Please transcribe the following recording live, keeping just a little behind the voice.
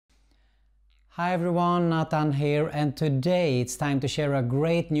Hi everyone, Nathan here, and today it's time to share a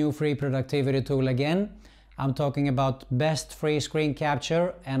great new free productivity tool again. I'm talking about best free screen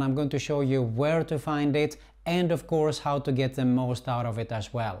capture, and I'm going to show you where to find it and of course how to get the most out of it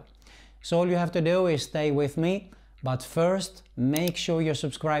as well. So all you have to do is stay with me, but first make sure you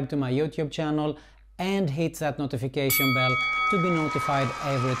subscribe to my YouTube channel and hit that notification bell to be notified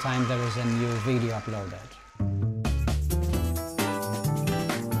every time there is a new video uploaded.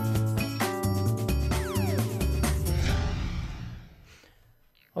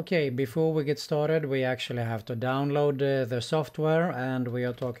 Okay, before we get started, we actually have to download the software, and we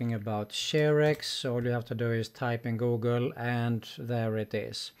are talking about ShareX. So all you have to do is type in Google and there it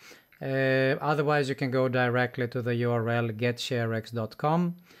is. Otherwise you can go directly to the URL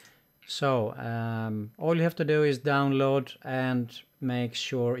getsharex.com. So all you have to do is download and make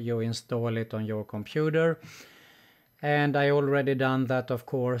sure you install it on your computer. And I already done that, of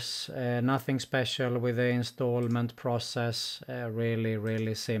course. Nothing special with the installment process,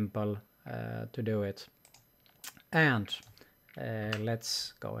 really simple to do it. And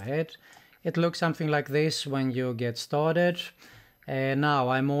let's go ahead. It looks something like this when you get started. Now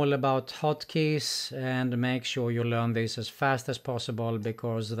I'm all about hotkeys, and make sure you learn this as fast as possible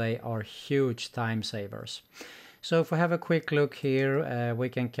because they are huge time savers. So if we have a quick look here, we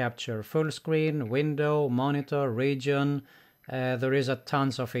can capture full screen, window, monitor, region. There is a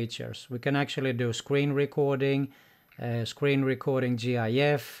tons of features. We can actually do screen recording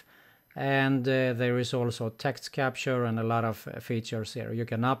GIF, and there is also text capture and a lot of features here. You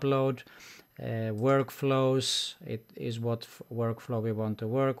can upload workflows. It is what workflow we want to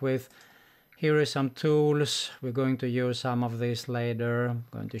work with. Here is some tools. We're going to use some of this later. I'm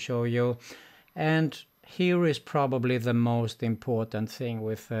going to show you. And here is probably the most important thing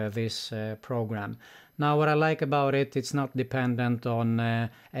with this program. Now what I like about it, it's not dependent on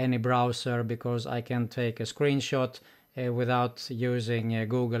any browser, because I can take a screenshot without using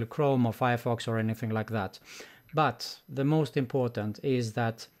Google Chrome or Firefox or anything like that. But the most important is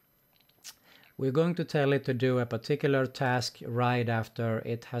that we're going to tell it to do a particular task right after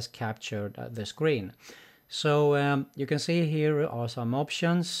it has captured the screen. So you can see here are some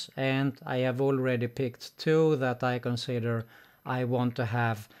options, and I have already picked two that I consider I want to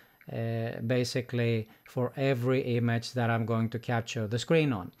have basically for every image that I'm going to capture the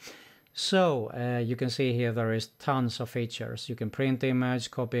screen on. So you can see here there is tons of features. You can print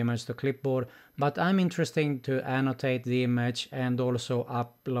image, copy image to clipboard, but I'm interested to annotate the image and also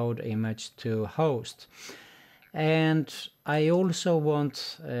upload image to host. And I also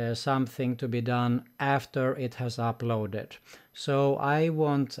want something to be done after it has uploaded. So I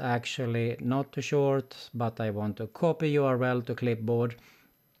want actually not to short, but I want to copy URL to clipboard.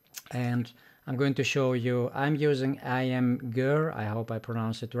 And I'm going to show you, I'm using imgur, I hope I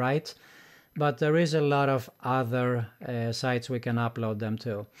pronounce it right. But there is a lot of other sites we can upload them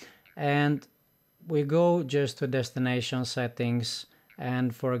to. And we go just to destination settings,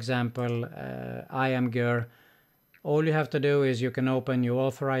 and for example, imgur. All you have to do is you can open your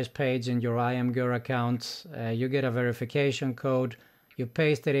authorized page in your imgur account, you get a verification code, you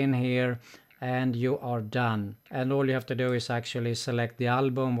paste it in here, and you are done. And all you have to do is actually select the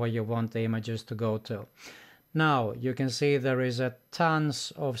album where you want the images to go to. Now you can see there is a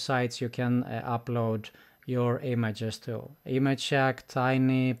tons of sites you can upload your images to. Image Shack,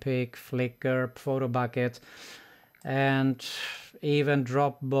 TinyPic, Flickr, PhotoBucket, and even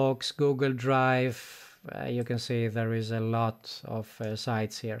Dropbox, Google Drive. You can see there is a lot of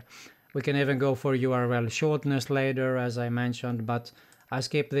sites here. We can even go for URL shortness later, as I mentioned, but I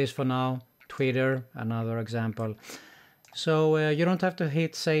skip this for now. Twitter, another example. So you don't have to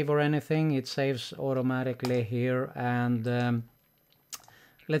hit save or anything. It saves automatically here. And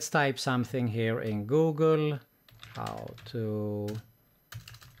let's type something here in Google. How to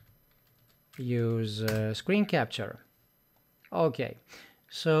use screen capture. Okay.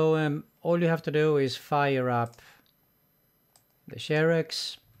 So all you have to do is fire up the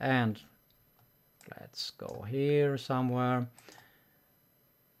ShareX, and let's go here somewhere.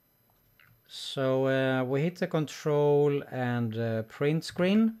 So we hit the control and print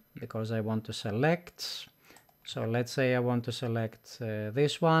screen because I want to select. So let's say I want to select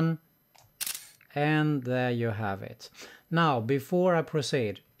this one, and there you have it. Now before I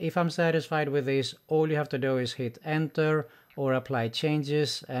proceed, if I'm satisfied with this, all you have to do is hit enter or apply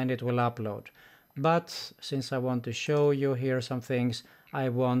changes, and it will upload. But since I want to show you here some things, I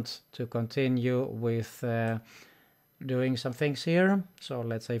want to continue with doing some things here. So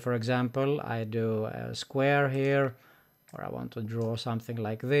let's say, for example, I do a square here, or I want to draw something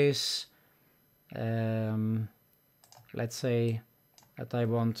like this. Let's say that I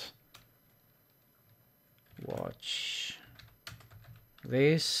want watch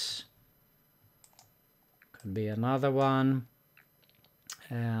this. Could be another one.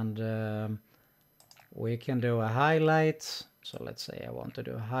 And we can do a highlight. So let's say I want to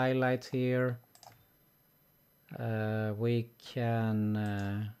do a highlight here. We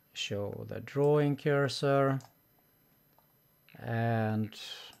can show the drawing cursor. And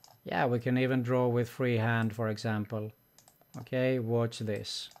yeah, we can even draw with freehand, for example. Okay, watch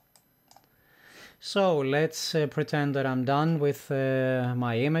this. So let's pretend that I'm done with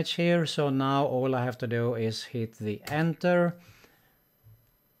my image here. So now all I have to do is hit the enter.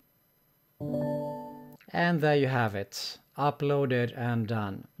 And there you have it, uploaded and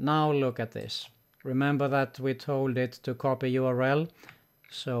done. Now look at this. Remember that we told it to copy URL.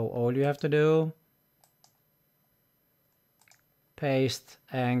 So all you have to do, paste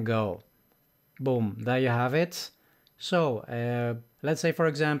and go. Boom, there you have it. So let's say, for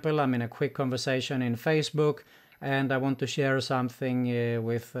example, I'm in a quick conversation in Facebook and I want to share something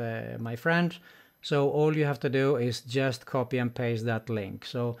with my friend. So all you have to do is just copy and paste that link.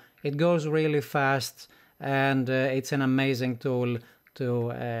 So it goes really fast, and it's an amazing tool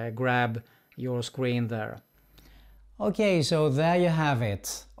to grab your screen there. Okay, so there you have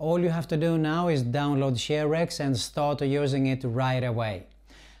it. All you have to do now is download ShareX and start using it right away.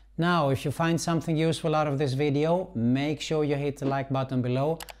 Now, if you find something useful out of this video, make sure you hit the like button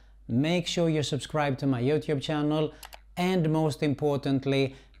below, make sure you subscribe to my YouTube channel, and most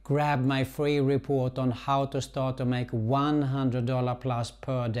importantly, grab my free report on how to start to make $100 plus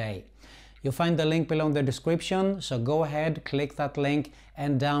per day. You'll find the link below in the description, so go ahead, click that link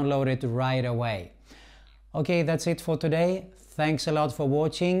and download it right away. Okay, that's it for today. Thanks a lot for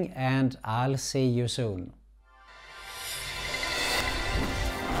watching and I'll see you soon.